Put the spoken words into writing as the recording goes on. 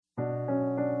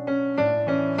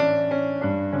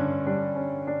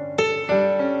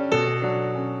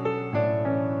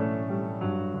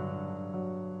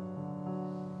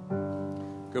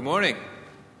Good morning.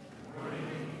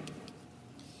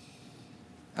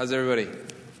 How's everybody?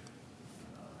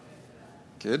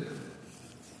 Good?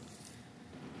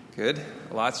 Good.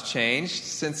 A lot's changed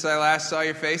since I last saw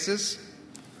your faces.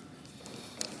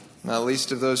 Not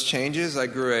least of those changes, I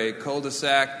grew a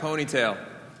cul-de-sac ponytail.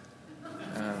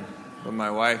 But my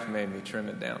wife made me trim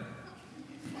it down.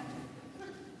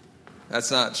 That's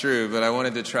not true, but I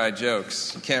wanted to try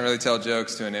jokes. You can't really tell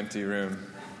jokes to an empty room.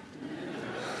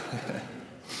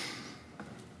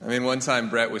 I mean, one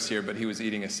time Brett was here, but he was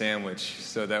eating a sandwich,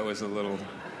 so that was a little,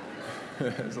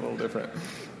 different.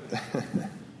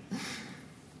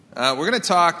 We're going to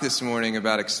talk this morning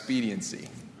about expediency.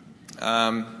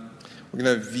 We're going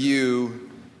to view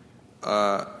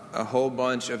a whole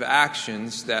bunch of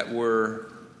actions that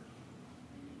were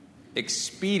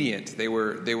expedient. They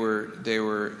were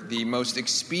the most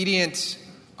expedient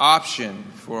option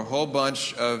for a whole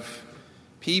bunch of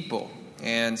people.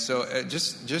 And so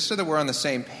just so that we're on the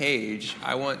same page,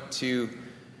 I want to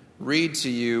read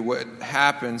to you what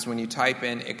happens when you type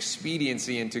in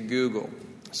expediency into Google.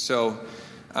 So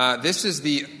this is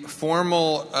the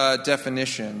formal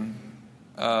definition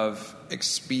of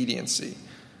expediency.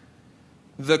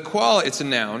 It's a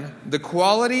noun. The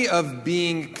quality of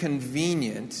being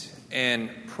convenient and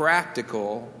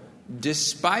practical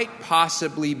despite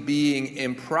possibly being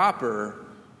improper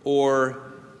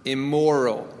or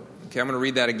immoral. Okay, I'm going to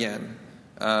read that again.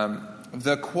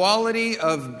 The quality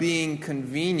of being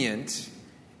convenient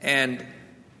and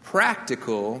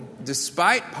practical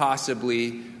despite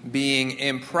possibly being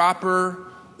improper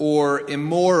or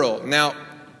immoral. Now,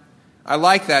 I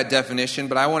like that definition,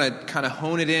 but I want to kind of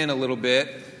hone it in a little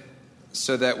bit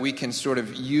so that we can sort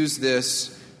of use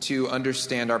this to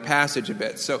understand our passage a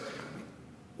bit. So,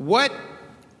 what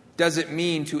does it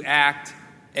mean to act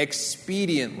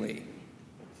expediently?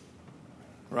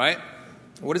 Right?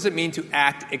 What does it mean to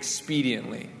act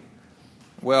expediently?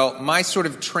 Well, my sort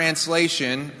of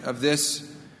translation of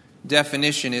this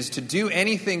definition is to do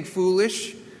anything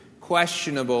foolish,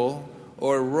 questionable,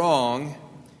 or wrong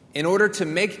in order to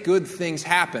make good things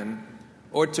happen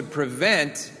or to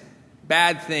prevent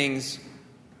bad things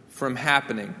from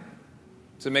happening.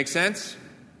 Does it make sense?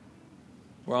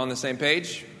 We're all on the same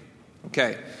page?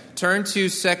 Okay. Turn to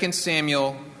 2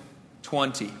 Samuel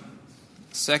 20.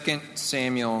 2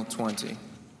 Samuel 20.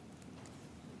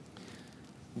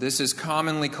 This is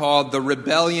commonly called the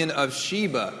rebellion of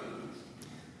Sheba.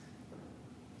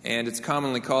 And it's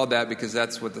commonly called that because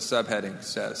that's what the subheading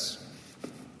says.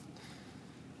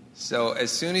 So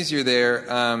as soon as you're there,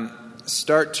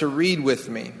 start to read with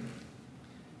me.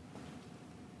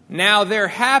 Now there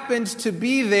happened to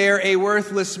be there a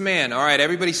worthless man. All right,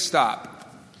 everybody stop.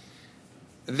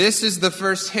 This is the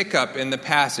first hiccup in the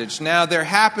passage. Now there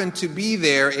happened to be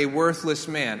there a worthless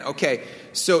man. Okay,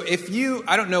 so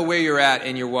I don't know where you're at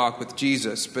in your walk with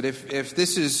Jesus, but if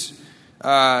this is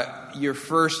your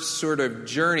first sort of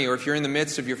journey, or if you're in the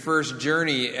midst of your first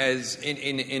journey as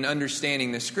in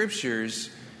understanding the Scriptures,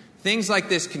 things like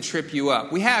this can trip you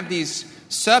up. We have these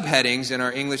subheadings in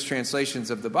our English translations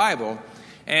of the Bible,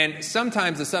 and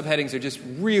sometimes the subheadings are just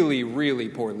really, really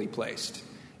poorly placed.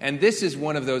 And this is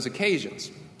one of those occasions.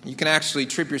 You can actually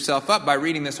trip yourself up by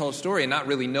reading this whole story and not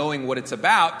really knowing what it's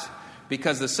about,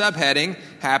 because the subheading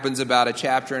happens about a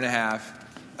chapter and a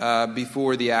half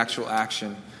before the actual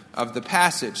action of the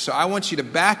passage. So I want you to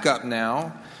back up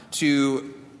now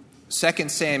to 2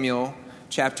 Samuel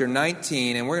chapter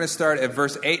 19, and we're going to start at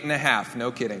verse 8.5.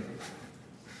 No kidding.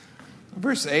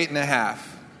 Verse 8.5.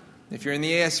 If you're in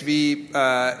the ASV,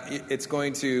 it's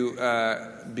going to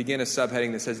begin a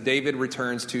subheading that says, David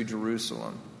returns to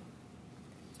Jerusalem.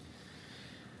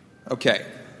 Okay.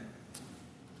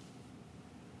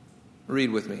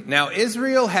 Read with me. Now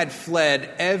Israel had fled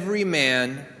every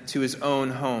man to his own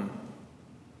home.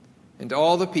 And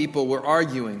all the people were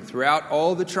arguing throughout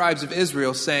all the tribes of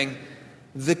Israel, saying,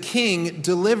 the king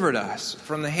delivered us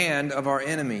from the hand of our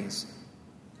enemies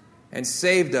and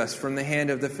saved us from the hand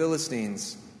of the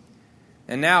Philistines.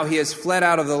 And now he has fled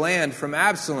out of the land from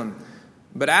Absalom.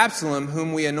 But Absalom,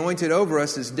 whom we anointed over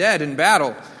us, is dead in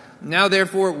battle. Now,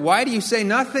 therefore, why do you say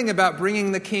nothing about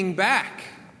bringing the king back?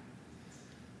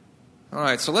 All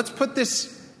right, so let's put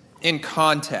this in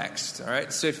context. All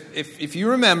right, so if you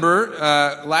remember,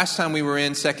 last time we were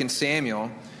in 2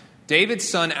 Samuel, David's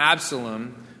son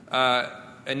Absalom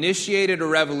initiated a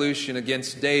revolution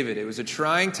against David. It was a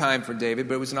trying time for David,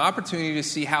 but it was an opportunity to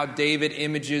see how David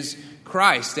images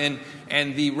Christ. And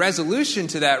the resolution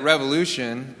to that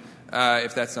revolution,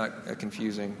 if that's not a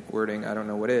confusing wording, I don't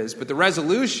know what is, but the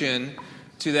resolution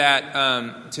to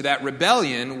that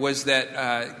rebellion was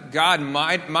that God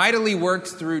mightily worked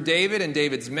through David and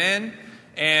David's men,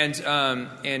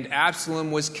 and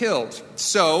Absalom was killed.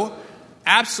 So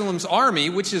Absalom's army,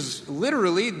 which is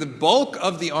literally the bulk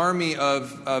of the army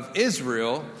of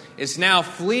Israel, is now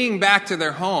fleeing back to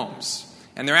their homes.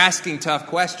 And they're asking tough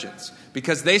questions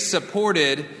because they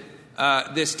supported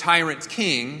this tyrant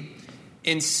king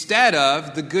instead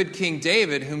of the good King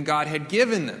David whom God had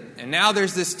given them. And now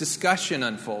there's this discussion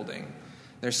unfolding.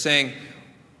 They're saying,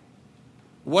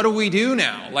 what do we do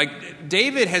now? Like,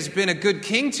 David has been a good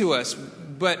king to us,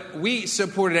 but we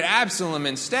supported Absalom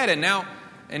instead, and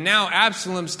now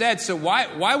Absalom's dead, so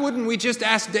why wouldn't we just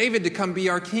ask David to come be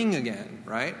our king again,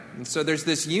 right? And so there's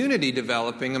this unity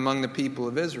developing among the people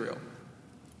of Israel.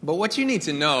 But what you need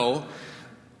to know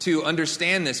to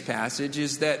understand this passage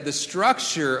is that the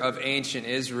structure of ancient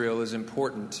Israel is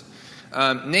important.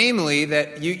 Namely,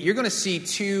 that you're going to see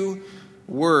two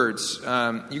words. You're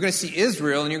going to see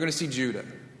Israel and you're going to see Judah.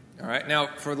 All right. Now,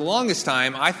 for the longest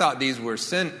time, I thought these were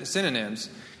synonyms.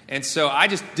 And so I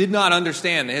just did not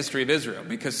understand the history of Israel,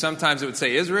 because sometimes it would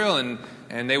say Israel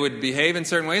and they would behave in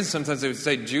certain ways. And sometimes it would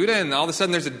say Judah, and all of a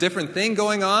sudden there's a different thing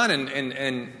going on,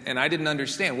 and I didn't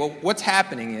understand. Well, what's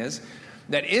happening is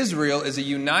that Israel is a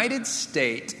united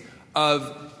state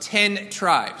of 10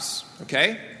 tribes.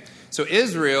 Okay? So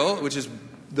Israel, which is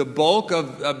the bulk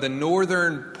of the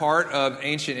northern part of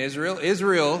ancient Israel, is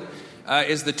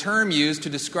the term used to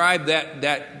describe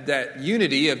that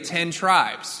unity of 10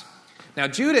 tribes. Now,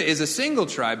 Judah is a single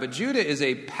tribe, but Judah is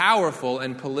a powerful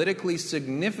and politically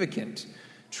significant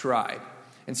tribe.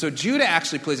 And so Judah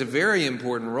actually plays a very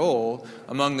important role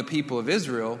among the people of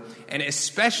Israel, and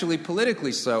especially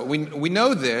politically so. We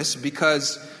know this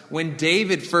because when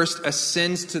David first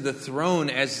ascends to the throne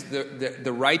as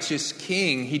the righteous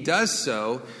king, he does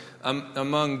so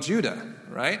among Judah,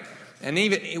 right? And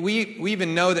we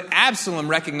even know that Absalom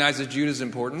recognizes Judah's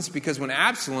importance, because when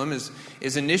Absalom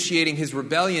is initiating his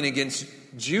rebellion against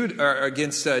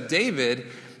David,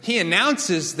 he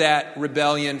announces that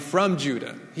rebellion from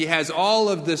Judah. He has all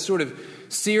of the sort of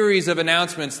series of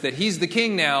announcements that he's the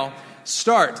king now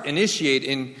initiate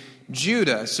in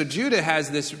Judah. So Judah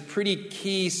has this pretty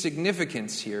key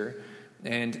significance here,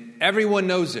 and everyone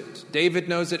knows it. David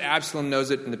knows it, Absalom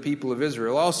knows it, and the people of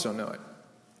Israel also know it.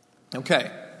 Okay.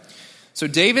 So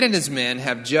David and his men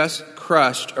have just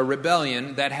crushed a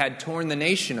rebellion that had torn the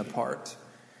nation apart.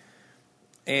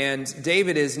 And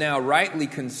David is now rightly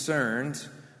concerned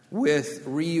with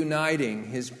reuniting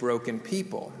his broken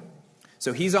people.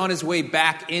 So he's on his way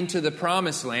back into the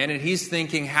promised land, and he's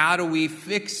thinking, how do we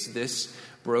fix this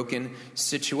broken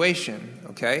situation?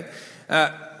 Okay?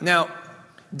 Now,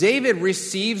 David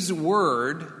receives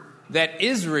word that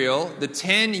Israel, the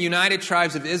 10 united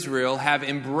tribes of Israel, have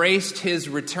embraced his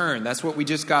return. That's what we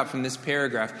just got from this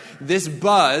paragraph. This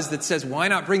buzz that says, why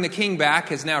not bring the king back,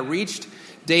 has now reached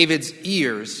David's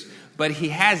ears, but he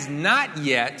has not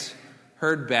yet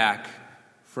heard back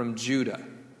from Judah.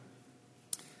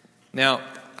 Now,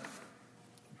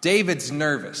 David's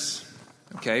nervous,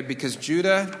 okay, because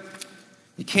Judah,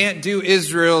 you can't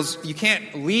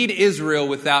lead Israel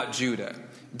without Judah.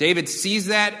 David sees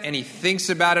that, and he thinks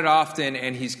about it often,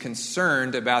 and he's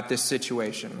concerned about this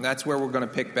situation. That's where we're going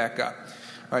to pick back up.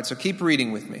 All right, so keep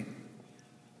reading with me.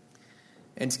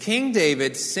 And King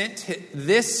David sent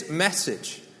this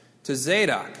message to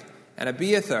Zadok and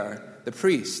Abiathar, the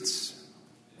priests.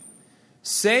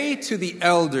 Say to the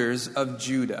elders of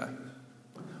Judah,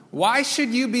 why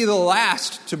should you be the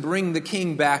last to bring the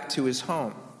king back to his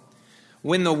home,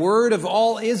 when the word of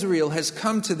all Israel has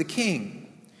come to the king?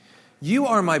 You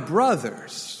are my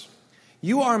brothers.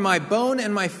 You are my bone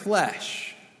and my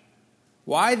flesh.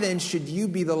 Why then should you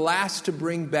be the last to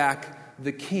bring back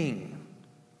the king?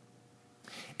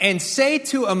 And say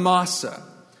to Amasa,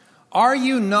 are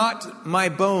you not my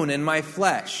bone and my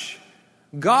flesh?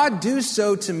 God do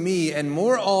so to me and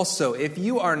more also, if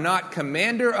you are not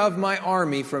commander of my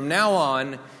army from now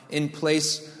on in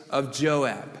place of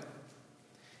Joab.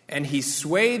 And he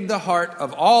swayed the heart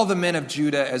of all the men of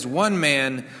Judah as one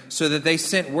man, so that they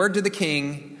sent word to the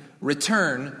king,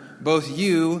 return, both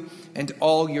you and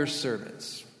all your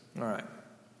servants. All right.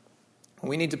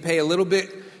 We need to pay a little bit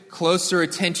closer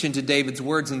attention to David's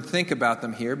words and think about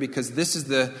them here, because this is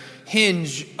the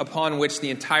hinge upon which the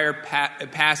entire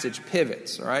passage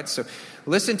pivots. All right. So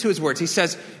listen to his words. He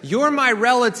says, you're my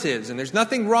relatives, and there's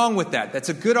nothing wrong with that. That's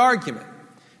a good argument.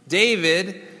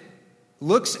 David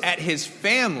looks at his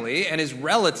family and his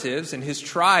relatives and his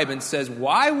tribe and says,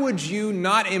 why would you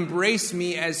not embrace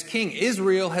me as king?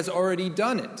 Israel has already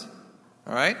done it.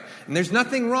 All right? And there's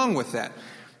nothing wrong with that.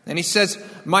 And he says,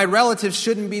 my relatives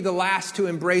shouldn't be the last to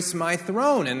embrace my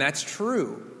throne. And that's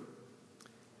true.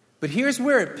 But here's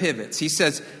where it pivots. He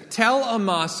says, tell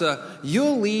Amasa,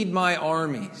 you'll lead my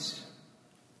armies.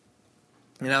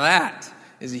 Now that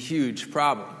is a huge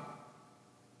problem.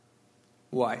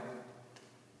 Why?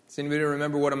 Does anybody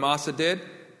remember what Amasa did?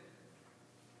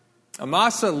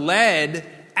 Amasa led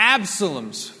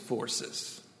Absalom's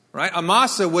forces. Right?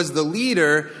 Amasa was the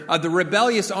leader of the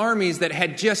rebellious armies that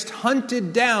had just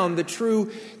hunted down the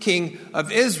true king of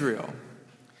Israel.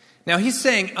 Now he's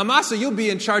saying, Amasa, you'll be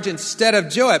in charge instead of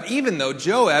Joab, even though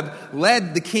Joab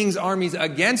led the king's armies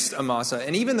against Amasa,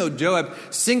 and even though Joab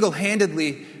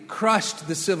single-handedly crushed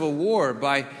the civil war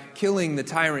by killing the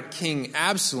tyrant king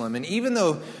Absalom, and even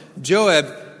though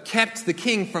Joab kept the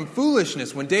king from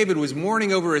foolishness when David was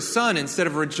mourning over his son instead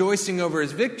of rejoicing over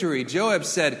his victory, Joab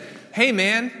said, hey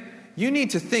man, you need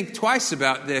to think twice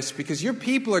about this because your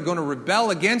people are going to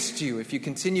rebel against you if you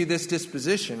continue this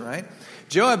disposition, right?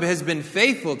 Joab has been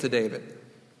faithful to David.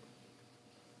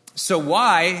 So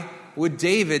why would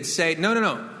David say, no,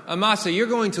 Amasa, you're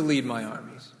going to lead my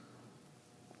armies?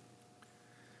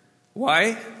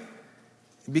 Why?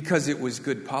 Because it was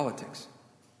good politics.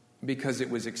 Because it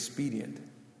was expedient.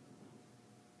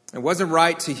 It wasn't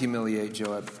right to humiliate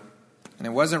Joab. And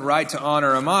it wasn't right to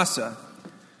honor Amasa.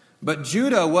 But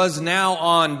Judah was now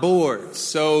on board,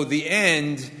 so the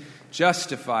end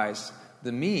justifies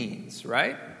the means,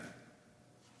 right?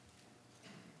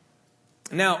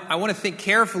 Now, I want to think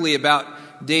carefully about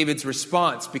David's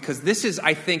response, because this is,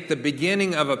 I think, the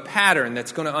beginning of a pattern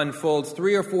that's going to unfold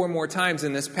 3 or 4 more times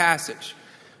in this passage.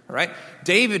 All right?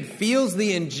 David feels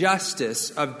the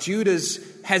injustice of Judah's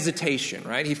hesitation,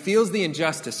 right? He feels the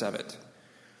injustice of it.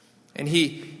 And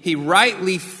he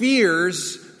rightly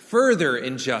fears further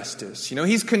injustice.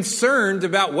 He's concerned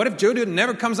about what if Judah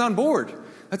never comes on board?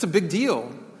 That's a big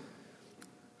deal.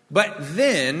 But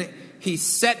then he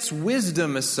sets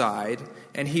wisdom aside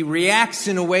and he reacts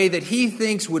in a way that he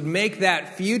thinks would make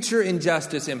that future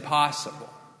injustice impossible.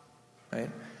 Right?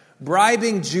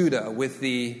 Bribing Judah with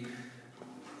the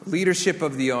leadership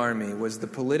of the army was the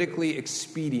politically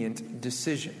expedient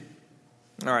decision.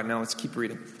 All right, now let's keep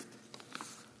reading.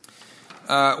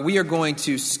 We are going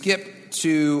to skip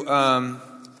to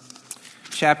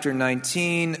chapter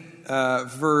 19,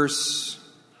 verse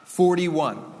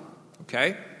 41.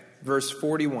 Okay? Verse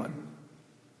 41.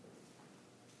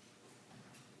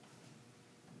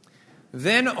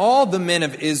 Then all the men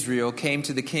of Israel came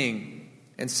to the king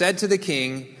and said to the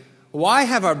king, why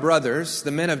have our brothers,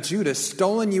 the men of Judah,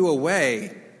 stolen you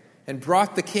away and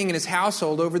brought the king and his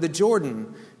household over the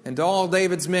Jordan and all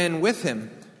David's men with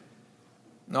him?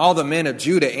 And all the men of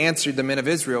Judah answered the men of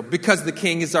Israel, because the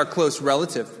king is our close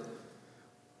relative.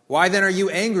 Why then are you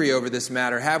angry over this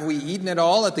matter? Have we eaten at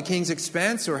all at the king's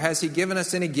expense, or has he given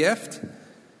us any gift?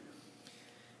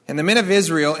 And the men of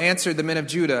Israel answered the men of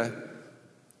Judah,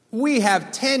 we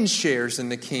have 10 shares in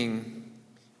the king,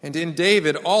 and in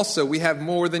David also we have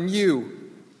more than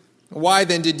you. Why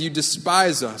then did you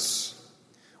despise us?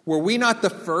 Were we not the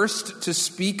first to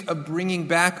speak of bringing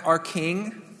back our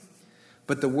king?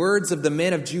 But the words of the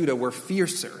men of Judah were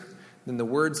fiercer than the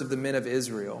words of the men of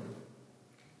Israel.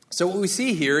 So what we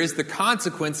see here is the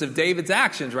consequence of David's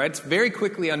actions, right? It's very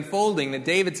quickly unfolding that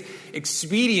David's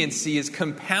expediency is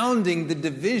compounding the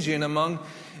division among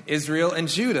Israel and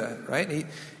Judah, right?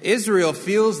 Israel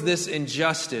feels this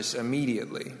injustice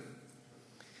immediately.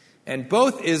 And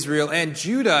both Israel and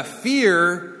Judah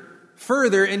fear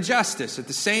further injustice at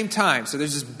the same time. So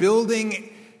there's this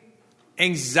building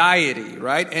anxiety,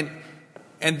 right?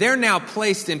 And they're now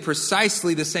placed in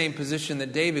precisely the same position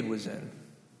that David was in.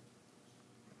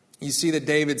 You see that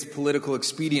David's political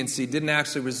expediency didn't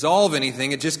actually resolve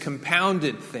anything. It just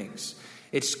compounded things.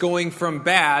 It's going from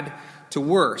bad to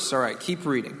worse. All right, keep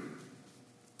reading.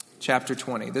 Chapter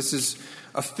 20. This is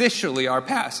officially our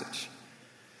passage.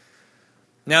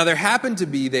 Now there happened to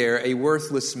be there a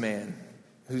worthless man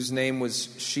whose name was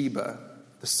Sheba,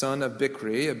 the son of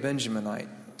Bichri, a Benjaminite.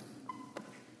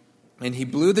 And he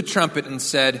blew the trumpet and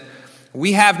said,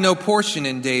 we have no portion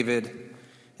in David,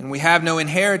 and we have no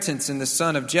inheritance in the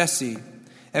son of Jesse.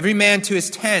 Every man to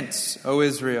his tents, O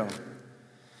Israel.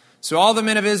 So all the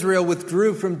men of Israel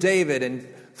withdrew from David and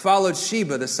followed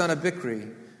Sheba, the son of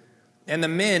Bichri. And the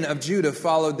men of Judah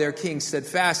followed their king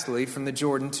steadfastly from the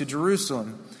Jordan to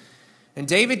Jerusalem. And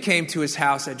David came to his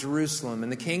house at Jerusalem, and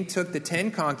the king took the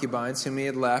 10 concubines whom he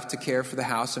had left to care for the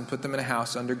house and put them in a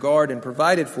house under guard and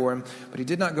provided for him, but he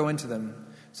did not go into them.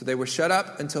 So they were shut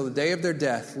up until the day of their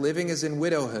death, living as in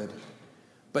widowhood.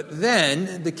 But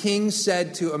then the king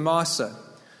said to Amasa,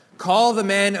 call the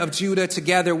men of Judah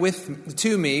together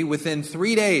to me within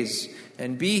 3 days,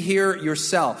 and be here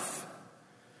yourself.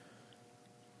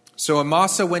 So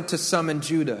Amasa went to summon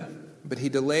Judah. but he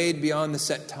delayed beyond the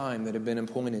set time that had been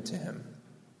appointed to him.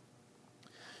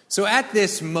 So at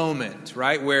this moment,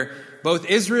 right, where both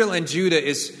Israel and Judah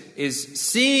is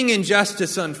seeing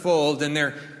injustice unfold, and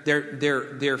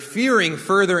they're fearing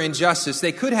further injustice,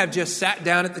 they could have just sat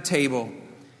down at the table,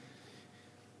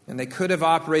 and they could have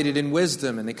operated in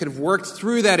wisdom, and they could have worked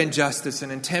through that injustice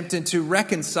and attempted to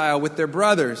reconcile with their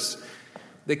brothers.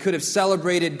 They could have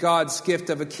celebrated God's gift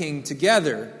of a king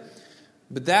together,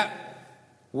 but that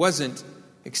wasn't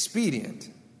expedient.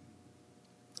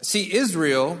 See,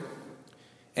 Israel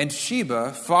and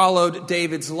Sheba followed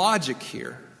David's logic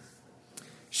here.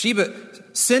 Sheba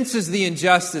senses the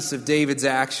injustice of David's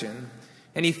action,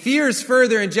 and he fears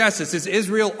further injustice. Is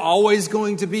Israel always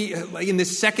going to be in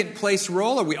this second place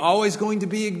role? Are we always going to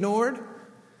be ignored?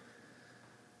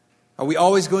 Are we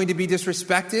always going to be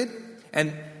disrespected?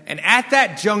 And at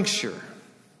that juncture,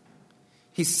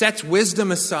 he sets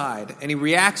wisdom aside and he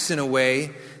reacts in a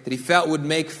way that he felt would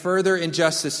make further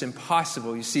injustice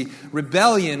impossible. You see,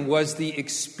 rebellion was the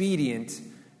expedient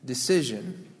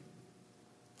decision.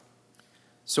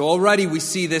 So already we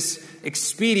see this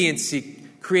expediency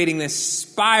creating this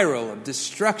spiral of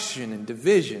destruction and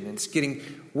division. It's getting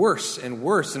worse and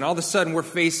worse. And all of a sudden we're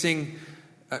facing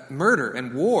murder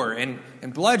and war and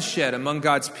bloodshed among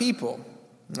God's people.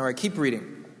 All right, keep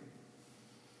reading.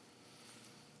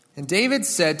 And David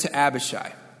said to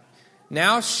Abishai,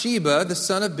 "Now Sheba, the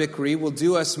son of Bichri, will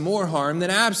do us more harm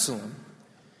than Absalom.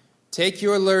 Take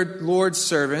your Lord's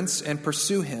servants and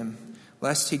pursue him,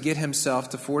 lest he get himself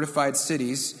to fortified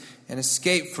cities and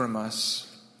escape from us."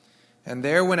 And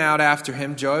there went out after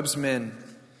him Joab's men,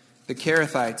 the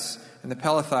Kerethites and the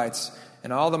Pelethites,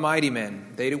 and all the mighty men.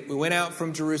 They went out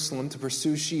from Jerusalem to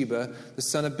pursue Sheba, the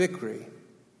son of Bichri.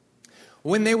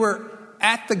 When they were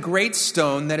at the great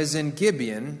stone that is in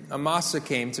Gibeon, Amasa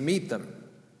came to meet them.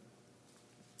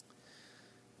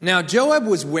 Now Joab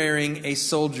was wearing a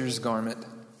soldier's garment,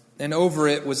 and over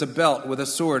it was a belt with a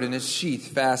sword in its sheath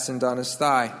fastened on his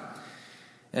thigh.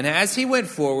 And as he went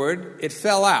forward, it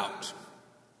fell out.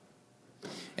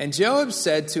 And Joab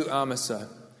said to Amasa,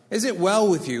 "Is it well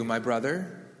with you, my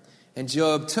brother?" And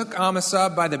Joab took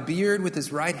Amasa by the beard with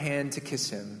his right hand to kiss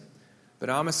him.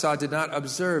 But Amasa did not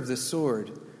observe the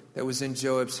sword that was in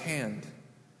Joab's hand.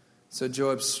 So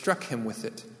Joab struck him with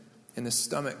it in the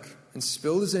stomach and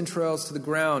spilled his entrails to the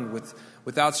ground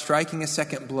without striking a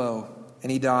second blow,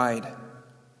 and he died.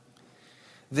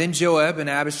 Then Joab and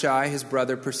Abishai, his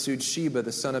brother, pursued Sheba,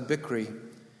 the son of Bichri.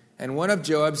 And one of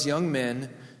Joab's young men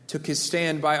took his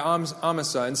stand by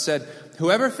Amasa and said,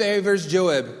 "Whoever favors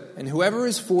Joab and whoever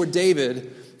is for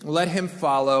David, let him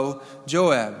follow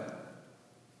Joab."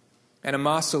 And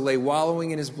Amasa lay wallowing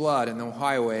in his blood in the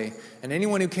highway, and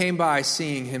anyone who came by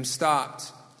seeing him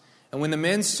stopped. And when the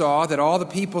men saw that all the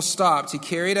people stopped, he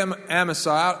carried Amasa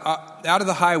out of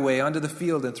the highway onto the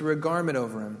field and threw a garment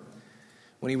over him.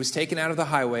 When he was taken out of the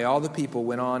highway, all the people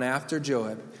went on after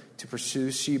Joab to pursue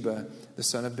Sheba, the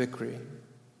son of Bichri.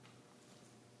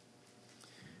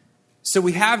 So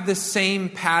we have the same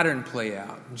pattern play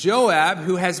out. Joab,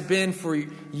 who has been for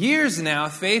years now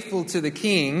faithful to the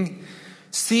king,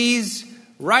 sees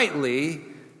rightly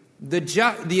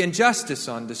the injustice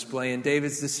on display in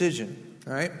David's decision,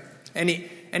 right? And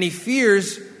he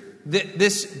fears that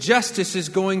this justice is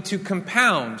going to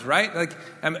compound, right? Like,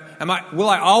 will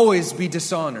I always be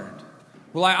dishonored?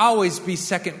 Will I always be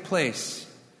second place?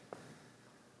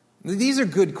 These are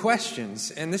good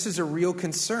questions, and this is a real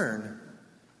concern.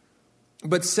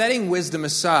 But setting wisdom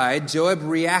aside, Joab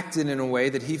reacted in a way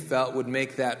that he felt would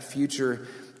make that future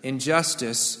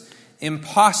injustice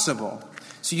impossible.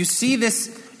 So you see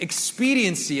this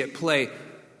expediency at play,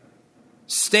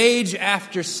 stage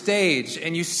after stage,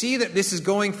 and you see that this is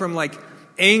going from like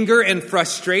anger and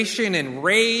frustration and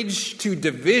rage to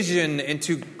division and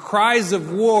to cries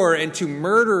of war and to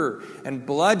murder and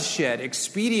bloodshed.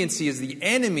 Expediency is the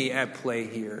enemy at play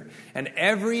here, and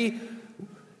every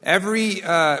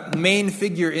main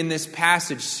figure in this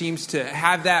passage seems to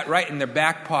have that right in their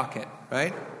back pocket,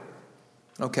 right?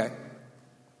 Okay.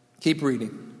 Keep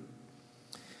reading.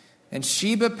 And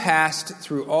Sheba passed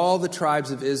through all the tribes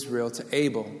of Israel to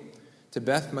Abel, to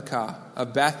Beth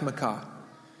Makkah.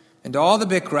 And all the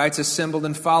Bichrites assembled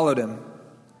and followed him.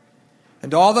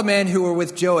 And all the men who were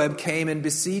with Joab came and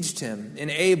besieged him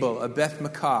in Abel of Beth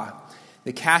Makkah.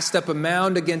 They cast up a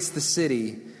mound against the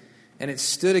city, and it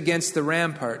stood against the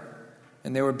rampart,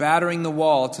 and they were battering the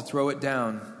wall to throw it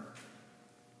down.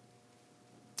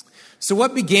 So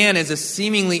what began as a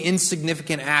seemingly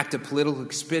insignificant act of political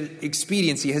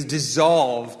expediency has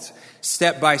dissolved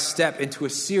step by step into a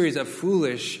series of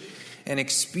foolish and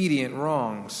expedient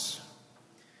wrongs.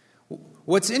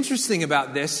 What's interesting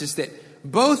about this is that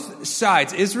both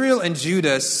sides, Israel and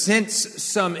Judah, sense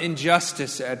some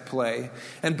injustice at play.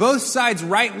 And both sides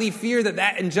rightly fear that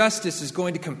that injustice is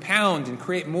going to compound and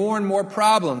create more and more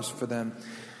problems for them.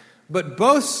 But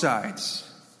both sides,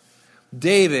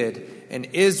 David and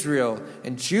Israel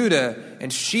and Judah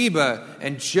and Sheba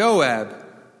and Joab,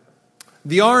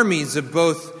 the armies of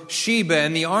both Sheba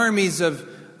and the armies of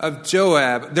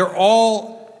Joab, they're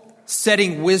all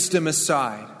setting wisdom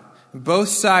aside. Both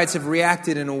sides have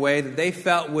reacted in a way that they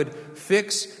felt would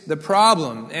fix the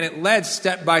problem, and it led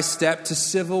step by step to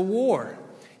civil war.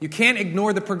 You can't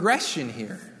ignore the progression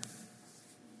here.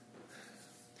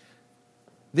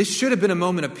 This should have been a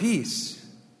moment of peace.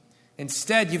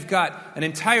 Instead, you've got an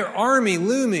entire army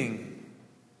looming.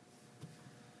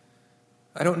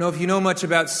 I don't know if you know much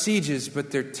about sieges,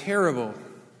 but they're terrible.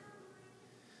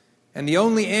 And the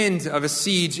only end of a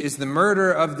siege is the murder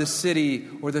of the city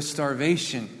or the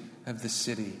starvation of the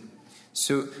city.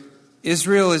 So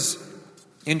Israel is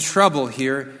in trouble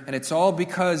here, and it's all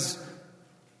because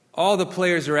all the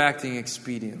players are acting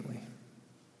expediently.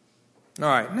 All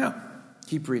right, now,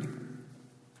 keep reading.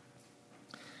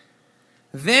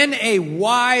 Then a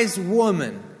wise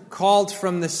woman called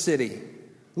from the city,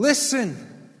 Listen,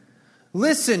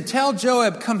 tell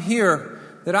Joab, come here,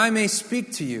 that I may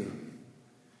speak to you.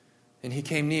 And he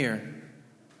came near.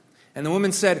 And the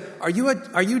woman said, Are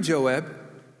you Joab?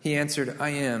 He answered, I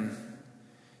am.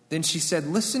 Then she said,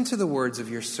 Listen to the words of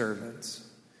your servants.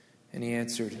 And he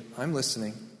answered, I'm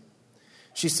listening.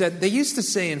 She said, They used to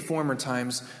say in former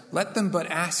times, Let them but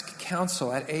ask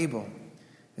counsel at Abel.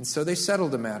 And so they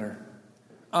settled the matter.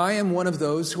 I am one of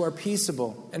those who are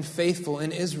peaceable and faithful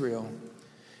in Israel.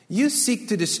 You seek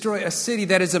to destroy a city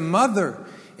that is a mother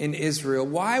in Israel.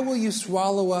 Why will you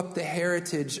swallow up the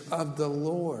heritage of the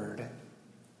Lord?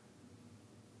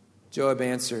 Joab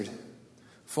answered,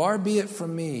 Far be it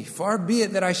from me. Far be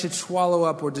it that I should swallow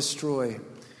up or destroy.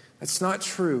 That's not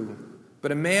true.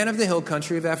 But a man of the hill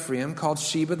country of Ephraim, called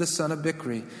Sheba the son of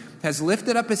Bichri, has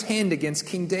lifted up his hand against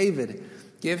King David.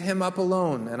 Give him up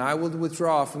alone, and I will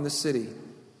withdraw from the city.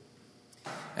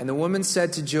 And the woman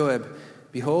said to Joab,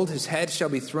 Behold, his head shall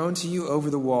be thrown to you over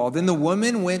the wall. Then the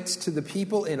woman went to the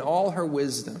people in all her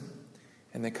wisdom,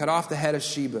 and they cut off the head of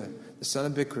Sheba, the son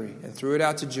of Bichri, and threw it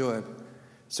out to Joab.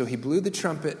 So he blew the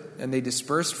trumpet, and they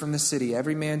dispersed from the city,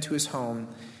 every man to his home,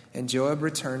 and Joab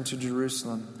returned to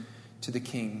Jerusalem to the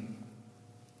king.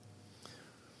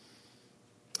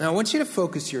 Now I want you to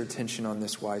focus your attention on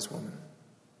this wise woman.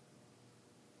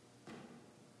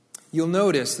 You'll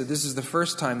notice that this is the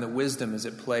first time that wisdom is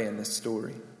at play in this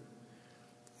story.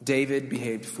 David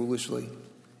behaved foolishly.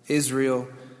 Israel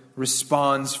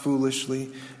responds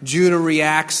foolishly. Judah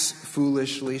reacts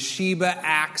foolishly. Sheba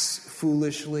acts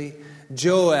foolishly.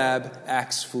 Joab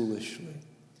acts foolishly.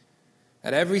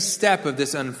 At every step of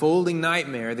this unfolding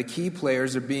nightmare, the key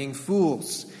players are being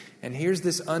fools. And here's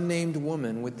this unnamed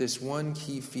woman with this one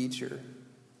key feature.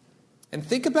 And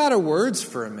think about her words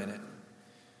for a minute.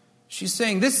 She's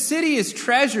saying, this city is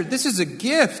treasured. This is a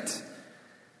gift.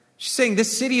 She's saying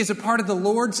this city is a part of the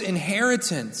Lord's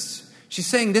inheritance. She's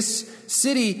saying this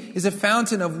city is a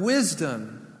fountain of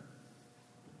wisdom.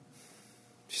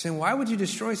 She's saying, why would you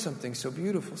destroy something so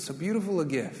beautiful a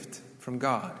gift from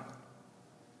God?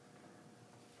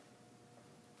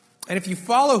 And if you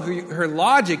follow her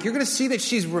logic, you're going to see that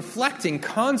she's reflecting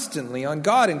constantly on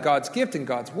God and God's gift and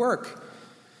God's work.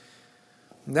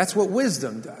 And that's what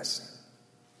wisdom does.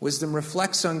 Wisdom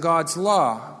reflects on God's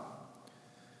law.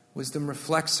 Wisdom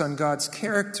reflects on God's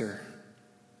character.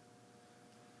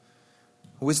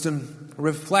 Wisdom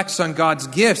reflects on God's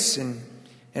gifts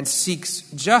and seeks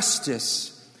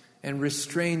justice and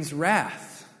restrains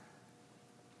wrath.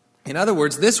 In other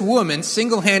words, this woman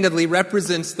single-handedly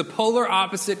represents the polar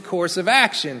opposite course of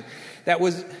action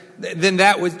than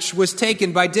that which was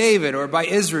taken by David or by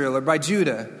Israel or by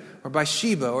Judah or by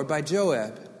Sheba or by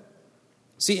Joab.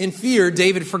 See, in fear,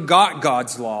 David forgot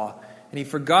God's law and he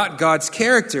forgot God's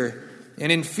character.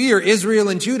 And in fear, Israel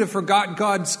and Judah forgot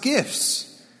God's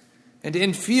gifts. And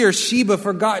in fear, Sheba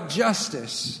forgot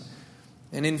justice.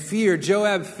 And in fear,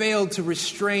 Joab failed to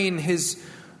restrain his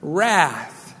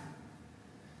wrath.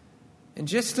 In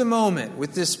just a moment,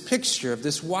 with this picture of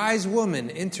this wise woman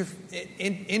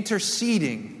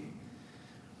interceding,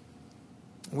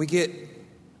 we get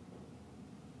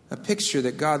a picture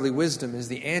that godly wisdom is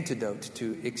the antidote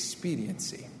to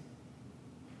expediency.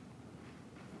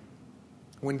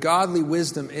 When godly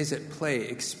wisdom is at play,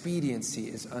 expediency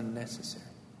is unnecessary.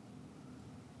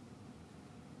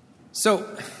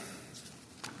 So,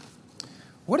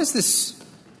 what does this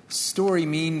story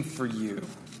mean for you,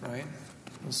 right?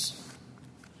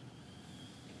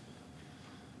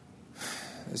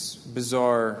 this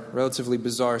relatively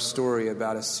bizarre story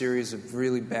about a series of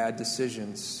really bad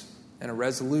decisions and a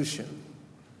resolution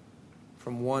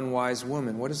from one wise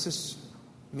woman. What does this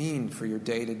mean for your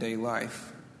day-to-day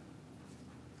life?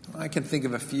 I can think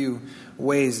of a few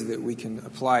ways that we can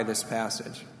apply this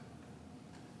passage.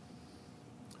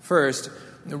 First,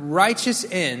 righteous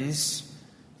ends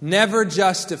never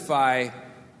justify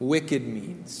wicked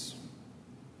means.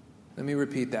 Let me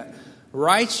repeat that.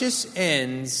 Righteous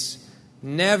ends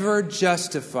never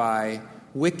justify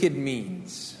wicked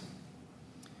means.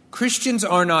 Christians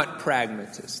are not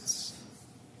pragmatists.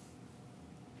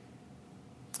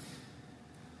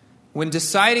 When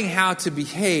deciding how to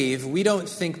behave, we don't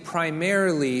think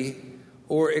primarily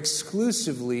or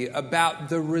exclusively about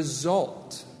the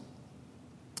result.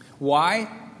 Why?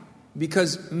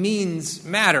 Because means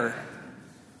matter.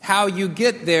 How you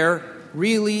get there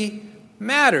really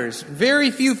matters.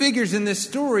 Very few figures in this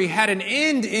story had an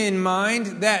end in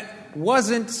mind that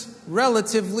wasn't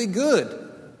relatively good.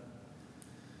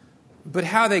 But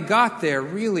how they got there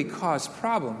really caused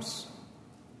problems.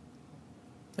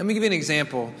 Let me give you an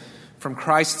example from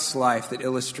Christ's life that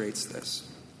illustrates this.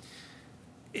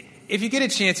 If you get a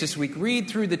chance this week, read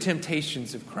through the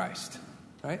temptations of Christ,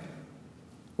 right?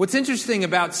 What's interesting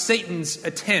about Satan's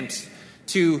attempts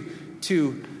to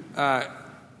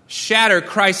shatter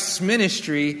Christ's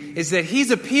ministry is that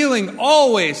he's appealing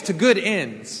always to good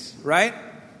ends, right?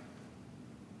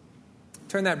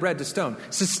 Turn that bread to stone.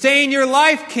 Sustain your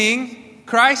life, King,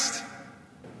 Christ,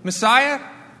 Messiah.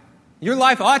 Your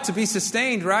life ought to be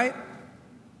sustained, right?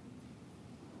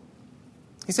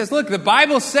 He says, look, the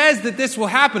Bible says that this will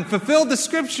happen. Fulfill the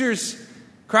scriptures,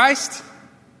 Christ,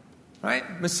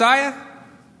 right? Messiah.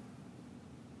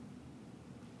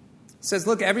 He says,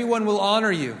 look, everyone will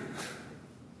honor you.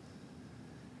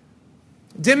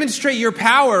 Demonstrate your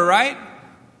power, right?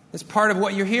 That's part of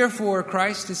what you're here for,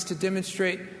 Christ, is to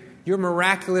demonstrate your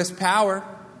miraculous power.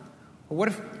 What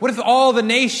if all the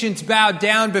nations bowed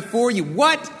down before you?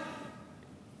 What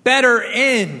better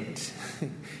end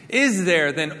is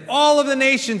there than all of the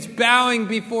nations bowing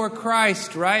before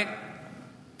Christ, right?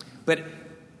 But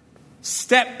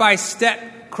step by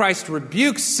step, Christ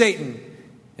rebukes Satan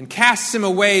and casts him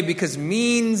away because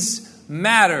means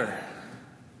matter.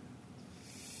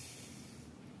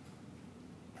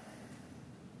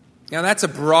 Now, that's a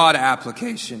broad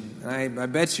application. I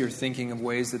bet you're thinking of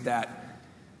ways that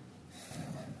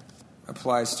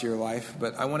applies to your life,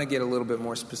 but I want to get a little bit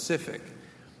more specific.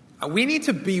 We need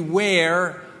to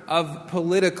beware of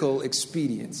political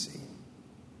expediency.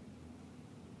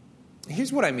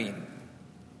 Here's what I mean.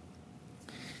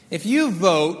 If you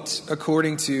vote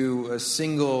according to a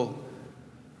single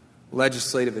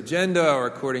legislative agenda or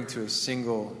according to a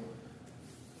single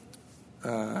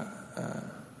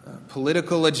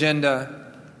political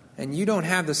agenda, and you don't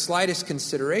have the slightest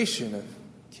consideration of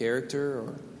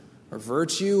character or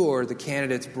virtue or the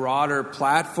candidate's broader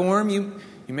platform, you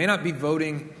may not be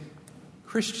voting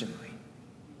Christianly.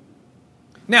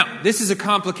 Now, this is a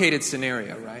complicated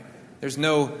scenario, right? There's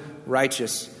no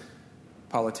righteous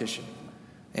politician.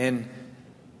 And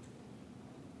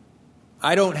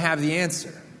I don't have the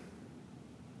answer.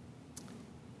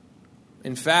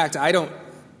 In fact,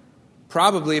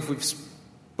 probably if we've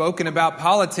spoken about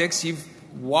politics, you've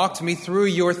walked me through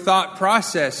your thought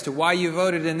process to why you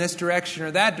voted in this direction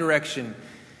or that direction.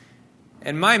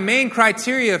 And my main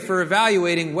criteria for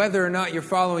evaluating whether or not you're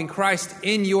following Christ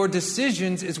in your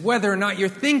decisions is whether or not you're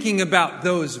thinking about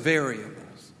those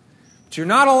variables. But you're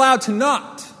not allowed to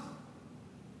not.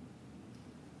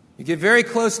 You get very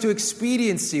close to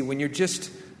expediency when you're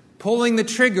just pulling the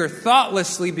trigger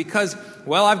thoughtlessly because,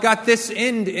 well, I've got this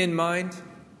end in mind.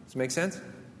 Does it make sense?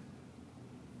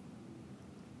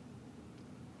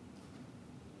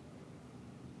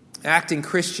 Acting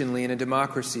Christianly in a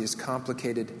democracy is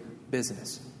complicated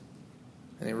business,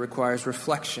 and it requires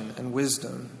reflection and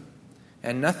wisdom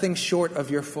and nothing short of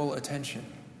your full attention.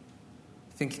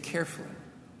 Think carefully.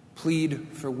 Plead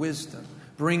for wisdom.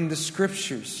 Bring the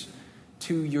scriptures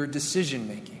to your decision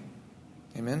making.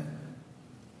 Amen?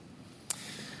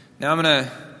 Now I'm going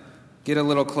to get a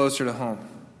little closer to home.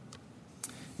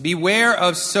 Beware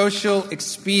of social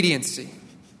expediency.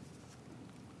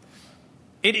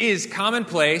 It is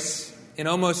commonplace in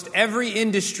almost every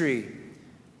industry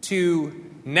to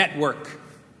network.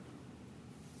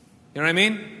 You know what I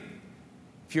mean?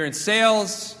 If you're in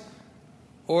sales,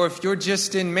 or if you're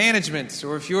just in management,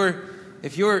 or if you're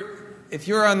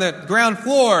on the ground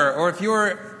floor, or if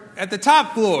you're at the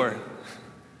top floor,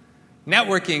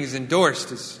 networking is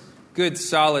endorsed as good,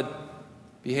 solid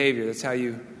behavior. That's how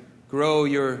you grow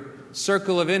your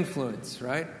circle of influence,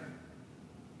 right?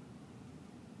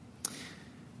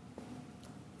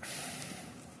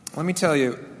 Let me tell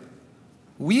you,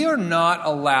 we are not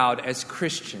allowed as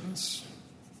Christians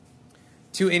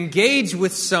to engage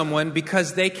with someone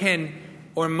because they can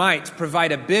or might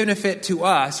provide a benefit to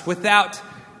us without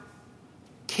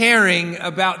caring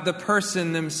about the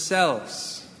person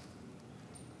themselves.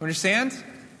 Understand?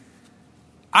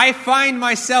 I find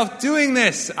myself doing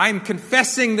this. I'm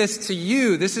confessing this to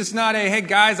you. This is not a, hey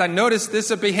guys, I noticed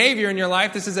this a behavior in your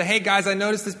life. This is a, hey guys, I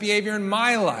noticed this behavior in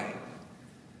my life.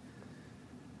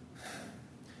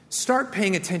 Start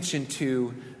paying attention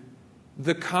to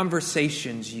the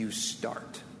conversations you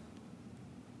start.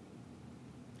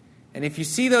 And if you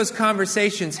see those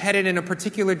conversations headed in a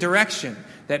particular direction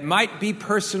that might be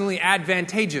personally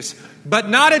advantageous, but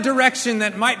not a direction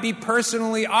that might be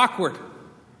personally awkward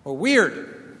or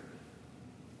weird,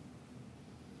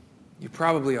 you're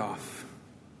probably off.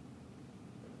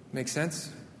 Make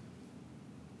sense?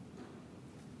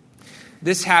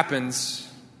 This happens.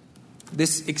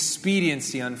 This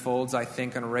expediency unfolds, I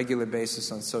think, on a regular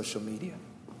basis on social media.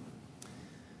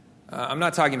 I'm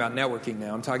not talking about networking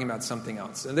now. I'm talking about something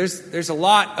else. And there's a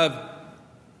lot of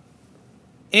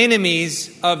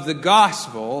enemies of the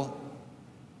gospel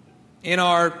in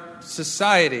our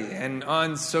society and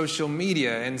on social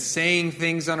media and saying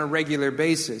things on a regular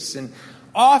basis. And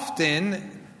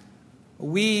often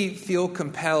we feel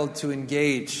compelled to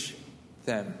engage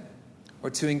them or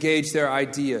to engage their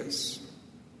ideas.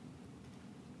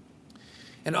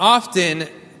 And often,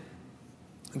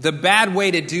 the bad way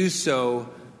to do so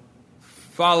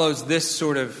follows this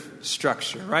sort of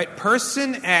structure, right?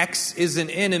 Person X is an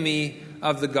enemy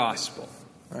of the gospel,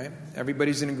 right?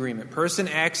 Everybody's in agreement. Person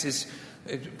X is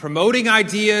promoting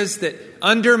ideas that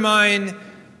undermine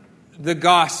the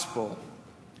gospel,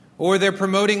 or they're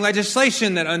promoting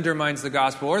legislation that undermines the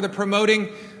gospel, or they're promoting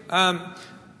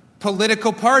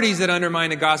political parties that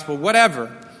undermine the gospel,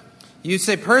 whatever. You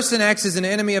say person X is an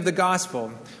enemy of the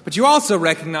gospel, but you also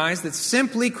recognize that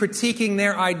simply critiquing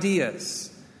their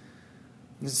ideas,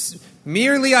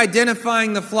 merely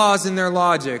identifying the flaws in their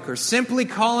logic, or simply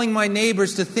calling my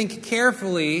neighbors to think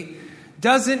carefully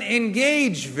doesn't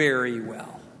engage very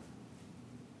well.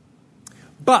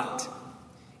 But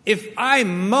if I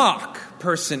mock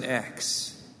person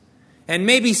X and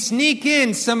maybe sneak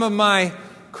in some of my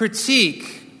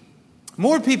critique,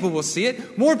 more people will see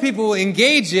it, more people will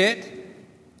engage it,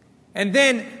 and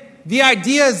then the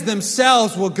ideas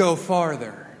themselves will go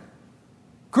farther.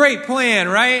 Great plan,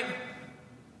 right?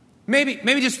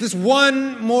 Maybe just this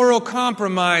one moral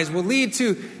compromise will lead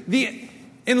to the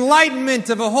enlightenment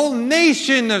of a whole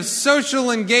nation of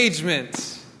social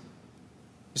engagement.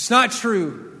 It's not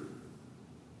true.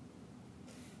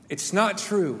 It's not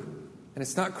true, and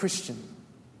it's not Christian.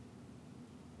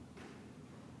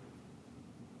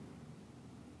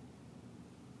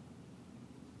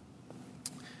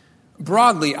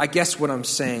 Broadly, I guess what I'm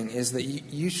saying is that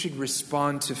you should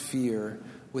respond to fear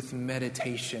with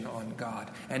meditation on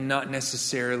God and not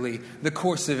necessarily the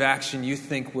course of action you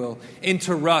think will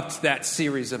interrupt that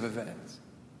series of events.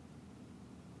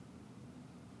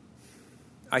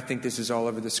 I think this is all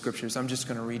over the scriptures. I'm just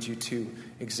going to read you 2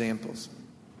 examples.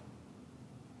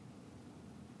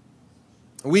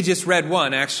 We just read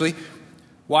one, actually.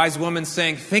 Wise woman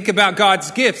saying, think about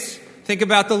God's gifts. Think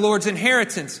about the Lord's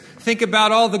inheritance. Think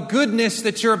about all the goodness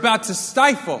that you're about to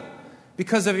stifle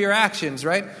because of your actions,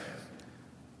 right?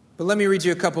 But let me read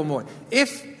you a couple more.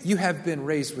 If you have been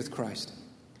raised with Christ,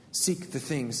 seek the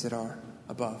things that are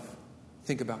above.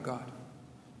 Think about God.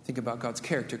 Think about God's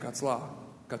character, God's law,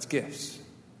 God's gifts,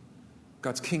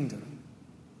 God's kingdom.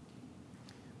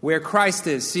 Where Christ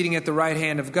is, seating at the right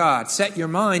hand of God, set your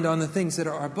mind on the things that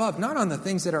are above, not on the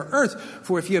things that are earth.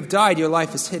 For if you have died, your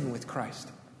life is hidden with Christ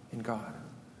in God.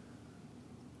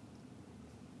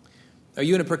 Are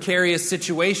you in a precarious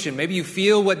situation? Maybe you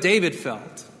feel what David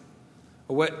felt,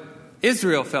 or what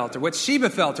Israel felt, or what Sheba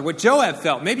felt, or what Joab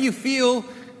felt. Maybe you feel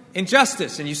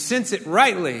injustice and you sense it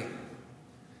rightly.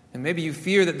 And maybe you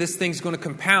fear that this thing's going to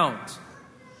compound.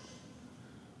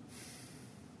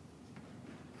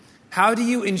 How do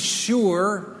you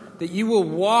ensure that you will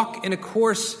walk in a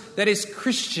course that is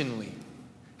Christianly?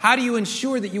 How do you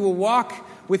ensure that you will walk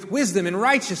with wisdom and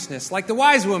righteousness like the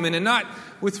wise woman and not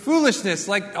with foolishness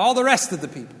like all the rest of the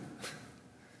people?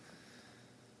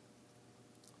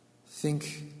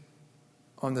 Think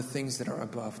on the things that are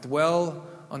above. Dwell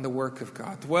on the work of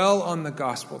God. Dwell on the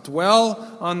gospel.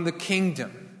 Dwell on the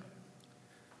kingdom.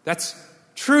 That's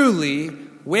truly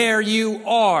where you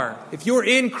are. If you're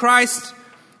in Christ,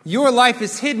 your life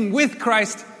is hidden with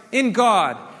Christ in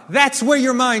God. That's where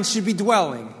your mind should be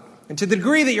dwelling. And to the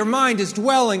degree that your mind is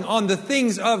dwelling on the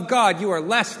things of God, you are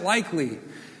less likely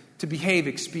to behave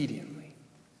expediently.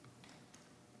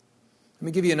 Let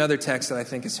me give you another text that I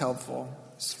think is helpful.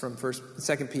 It's from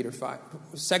 2 Peter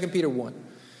 1.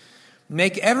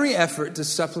 Make every effort to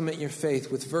supplement your faith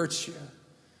with virtue,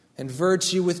 and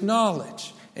virtue with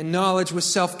knowledge, and knowledge with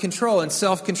self-control, and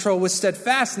self-control with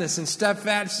steadfastness, and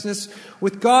steadfastness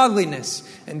with godliness,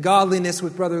 and godliness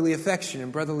with brotherly affection,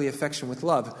 and brotherly affection with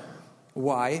love.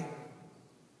 Why?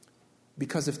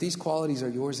 Because if these qualities are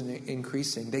yours and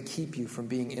increasing, they keep you from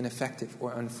being ineffective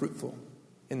or unfruitful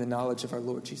in the knowledge of our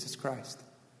Lord Jesus Christ.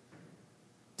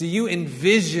 Do you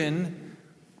envision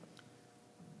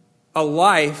a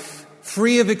life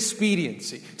free of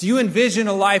expediency? Do you envision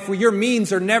a life where your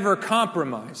means are never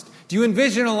compromised? Do you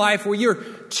envision a life where you're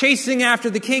chasing after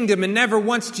the kingdom and never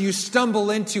once do you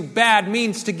stumble into bad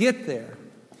means to get there?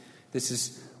 This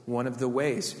is one of the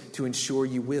ways to ensure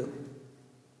you will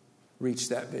reach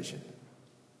that vision.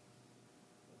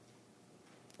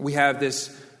 We have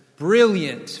this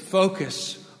brilliant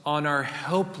focus on our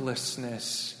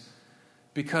helplessness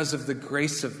because of the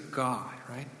grace of God,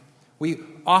 right? We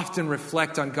often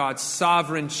reflect on God's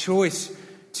sovereign choice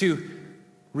to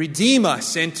redeem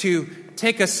us and to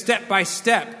take us step by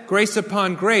step, grace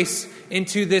upon grace,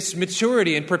 into this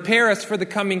maturity and prepare us for the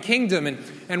coming kingdom.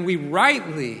 And we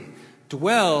rightly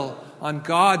dwell on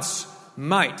God's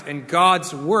might and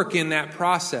God's work in that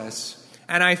process.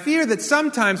 And I fear that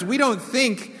sometimes we don't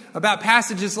think about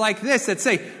passages like this that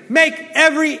say, make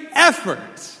every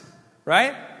effort,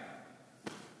 right?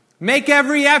 Make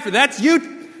every effort. That's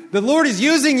you. The Lord is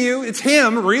using you. It's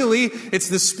Him, really. It's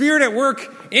the Spirit at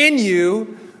work in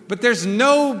you. But there's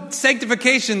no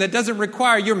sanctification that doesn't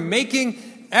require you're making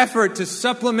effort to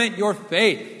supplement your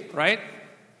faith, right?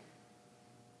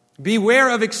 Beware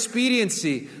of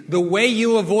expediency. The way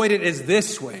you avoid it is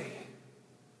this way.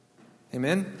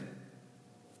 Amen?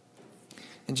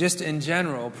 And just in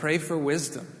general, pray for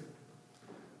wisdom.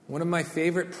 One of my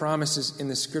favorite promises in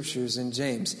the Scriptures in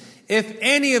James. If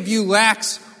any of you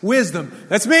lacks wisdom,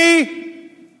 that's me.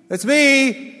 That's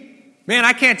me. Man,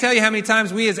 I can't tell you how many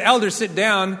times we as elders sit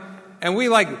down and we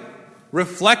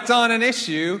reflect on an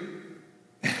issue.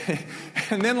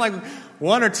 And then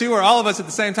one or two or all of us at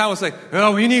the same time will say,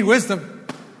 oh, we need wisdom.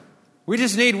 We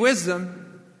just need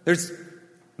wisdom. There's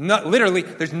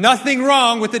nothing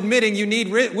wrong with admitting you need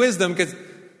wisdom, because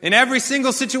in every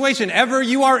single situation ever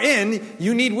you are in,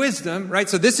 you need wisdom, right?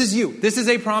 So this is you. This is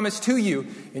a promise to you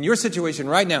in your situation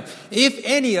right now. If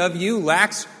any of you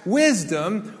lacks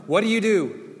wisdom, what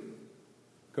do?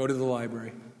 Go to the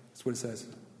library. That's what it says.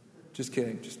 Just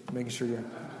kidding. Just making sure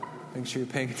you're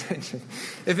paying attention.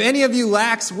 If any of you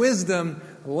lacks wisdom,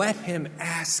 let him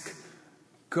ask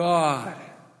God,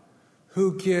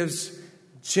 who gives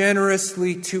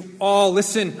generously to all.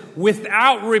 Listen,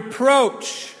 without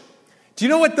reproach. Do you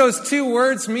know what those two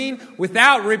words mean?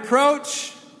 Without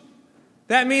reproach?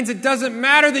 That means it doesn't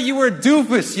matter that you were a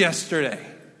doofus yesterday.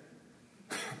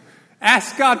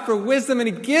 Ask God for wisdom and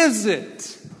He gives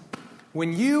it.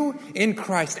 When you in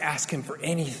Christ ask Him for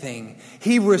anything,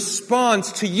 He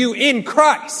responds to you in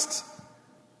Christ.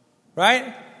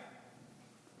 Right?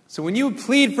 So when you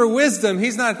plead for wisdom,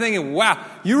 He's not thinking, wow,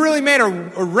 you really made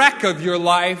a wreck of your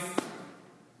life.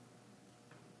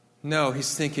 No,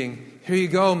 He's thinking, here you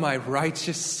go, my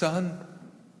righteous son,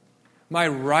 my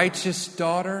righteous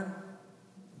daughter.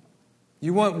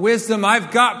 You want wisdom? I've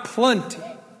got plenty.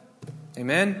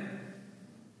 Amen?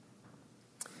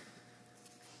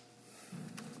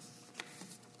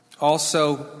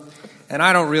 Also, and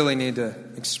I don't really need to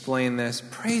explain this,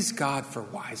 praise God for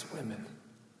wise women.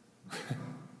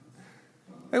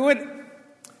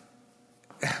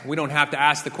 We don't have to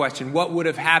ask the question, what would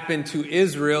have happened to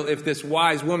Israel if this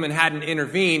wise woman hadn't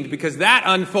intervened? Because that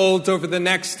unfolds over the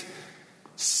next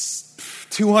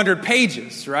 200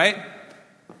 pages, right?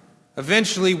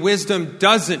 Eventually, wisdom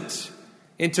doesn't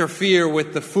interfere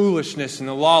with the foolishness and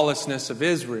the lawlessness of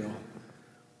Israel.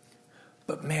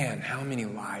 But man, how many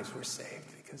lives were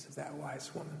saved because of that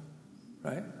wise woman,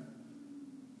 right?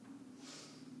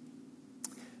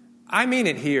 I mean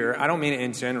it here. I don't mean it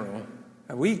in general.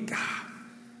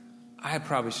 I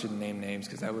probably shouldn't name names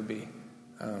because that would be,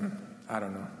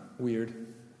 weird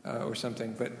or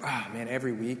something. But, man,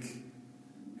 every week,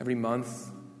 every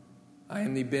month, I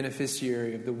am the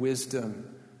beneficiary of the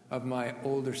wisdom of my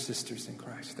older sisters in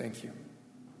Christ. Thank you.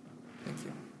 Thank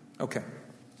you. Okay.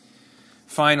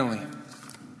 Finally,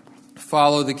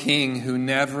 follow the King who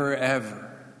never,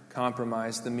 ever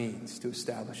compromised the means to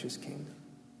establish His kingdom.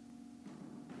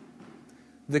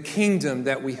 The kingdom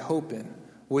that we hope in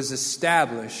was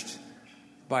established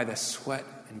by the sweat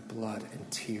and blood and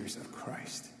tears of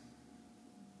Christ.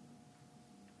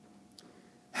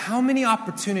 How many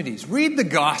opportunities? Read the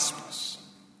Gospels.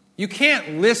 You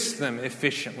can't list them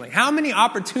efficiently. How many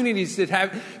opportunities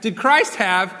did Christ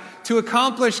have to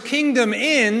accomplish kingdom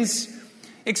ends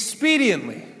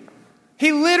expediently?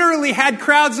 He literally had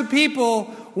crowds of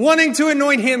people wanting to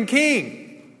anoint him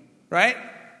king, right?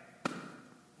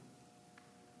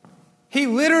 He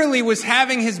literally was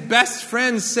having his best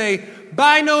friends say,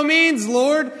 "By no means,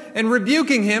 Lord," and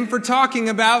rebuking him for talking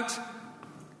about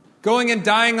going and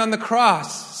dying on the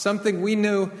cross, something we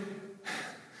knew.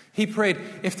 He prayed,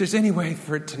 if there's any way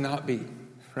for it to not be,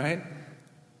 right?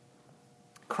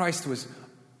 Christ was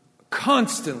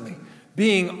constantly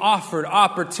being offered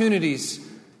opportunities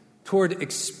toward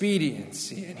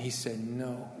expediency, and he said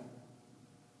no.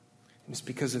 And it's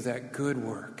because of that good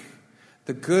work,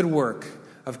 the good work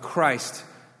of Christ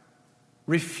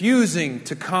refusing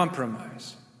to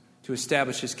compromise to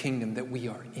establish his kingdom, that we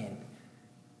are in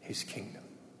his kingdom,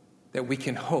 that we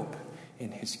can hope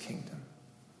in his kingdom.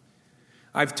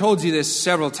 I've told you this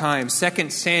several times.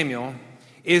 2 Samuel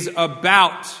is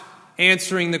about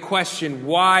answering the question,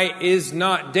 why is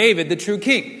not David the true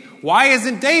king? Why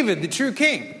isn't David the true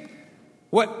king?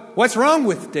 What's wrong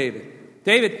with David?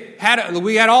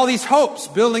 We had all these hopes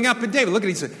building up in David. Look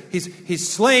at he's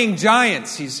slaying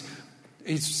giants. He's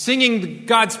singing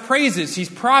God's praises. He's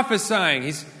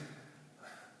prophesying.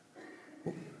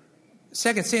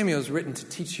 2 Samuel is written to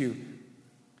teach you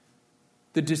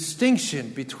the distinction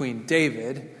between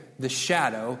David, the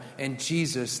shadow, and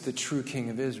Jesus, the true king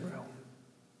of Israel.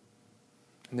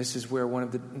 And this is where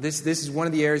this is one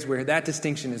of the areas where that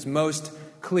distinction is most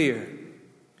clear.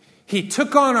 He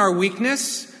took on our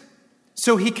weakness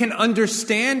so he can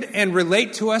understand and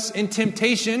relate to us in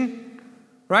temptation,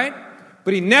 right?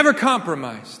 But he never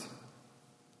compromised,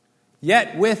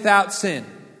 yet without sin.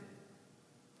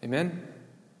 Amen?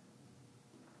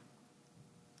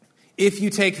 If you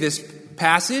take this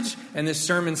passage and this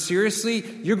sermon seriously,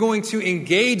 you're going to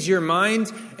engage your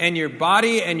mind and your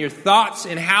body and your thoughts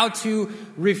in how to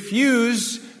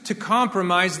refuse to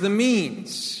compromise the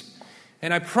means.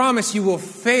 And I promise you will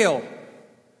fail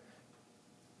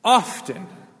often.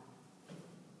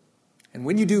 And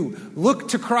when you do, look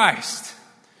to Christ,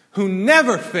 who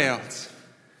never failed,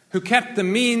 who kept the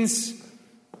means,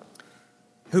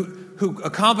 who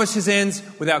accomplished his ends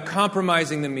without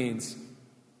compromising the means.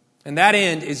 And that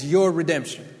end is your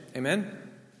redemption. Amen?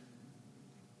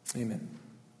 Amen.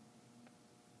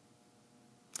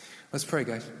 Let's pray,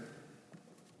 guys.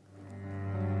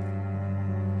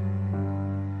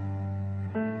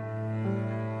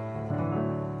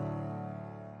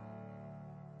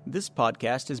 This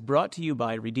podcast is brought to you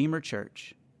by Redeemer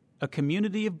Church, a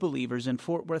community of believers in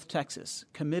Fort Worth, Texas,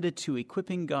 committed to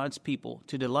equipping God's people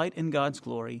to delight in God's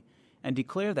glory and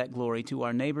declare that glory to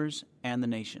our neighbors and the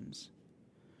nations.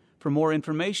 For more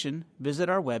information, visit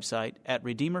our website at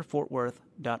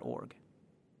redeemerfortworth.org.